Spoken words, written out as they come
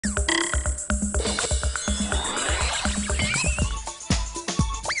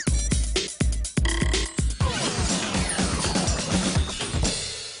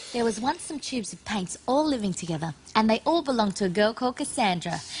There was once some tubes of paints all living together, and they all belonged to a girl called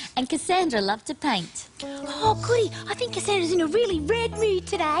Cassandra. And Cassandra loved to paint. Oh, goody. I think Cassandra's in a really red mood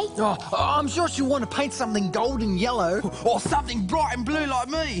today. Oh, I'm sure she'll want to paint something golden yellow or something bright and blue like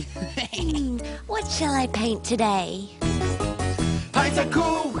me. What shall I paint today? Paints are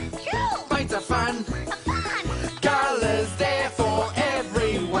cool. Cool. Paints are fun. Fun. Colours there for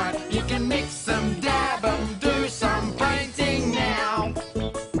everyone. You can mix them, dab them, do some painting now.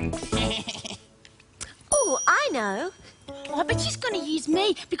 Oh, I know. Oh, I bet she's going to use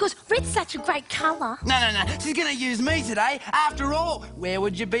me because red's such a great colour. No. She's going to use me today. After all, where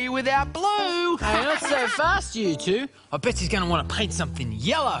would you be without blue? Hey, not so fast, you two. I bet she's going to want to paint something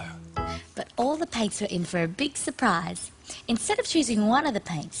yellow. But all the paints were in for a big surprise. Instead of choosing one of the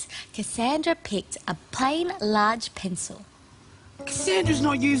paints, Cassandra picked a plain large pencil. Cassandra's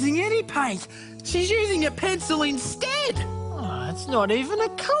not using any paint. She's using a pencil instead. Oh, it's not even a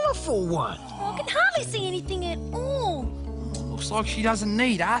colourful one. Oh, I can hardly see anything at all. Looks like she doesn't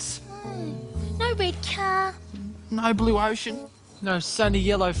need us. No red car. No blue ocean. No sunny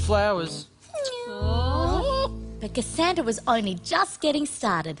yellow flowers. But Cassandra was only just getting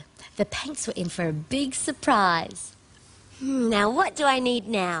started. The paints were in for a big surprise. Now, what do I need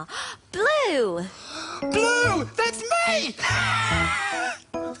now? Blue. Blue! That's me!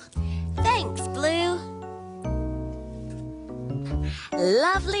 Thanks, Blue.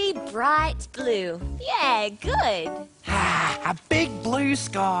 Lovely, bright blue. Yeah, good. A big blue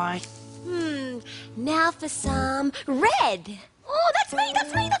sky. Now for some red. Oh, that's me.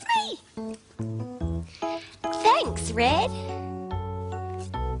 Thanks, red.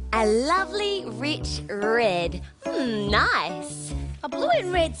 A lovely, rich red. Nice. A blue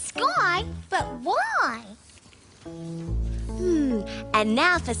and red sky? But why? And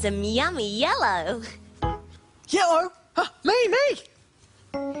now for some yummy yellow. Yellow? Me!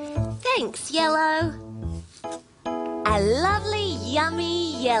 Thanks, yellow. A lovely,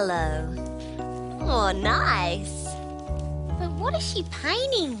 yummy yellow. Oh, nice. But what is she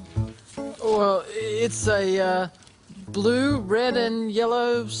painting? Well, it's a blue, red and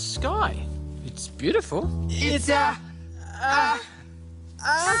yellow sky. It's beautiful. It's a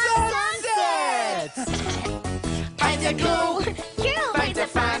sunset! Paints are cool. Paints are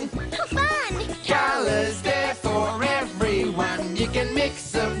fun. Fun. Colours there for everyone. You can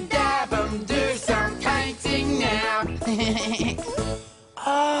mix them, dab them, do some painting now.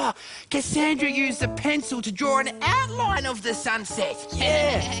 Cassandra used a pencil to draw an outline of the sunset.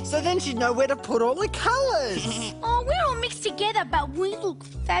 Yeah, so then she'd know where to put all the colours. Oh, we're all mixed together, but we look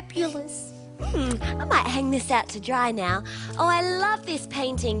fabulous. I might hang this out to dry now. Oh, I love this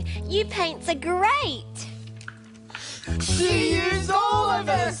painting. You paints are great. She used all of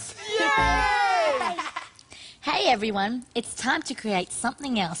us! Yay! Hey everyone, it's time to create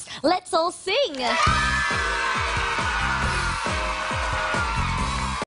something else. Let's all sing!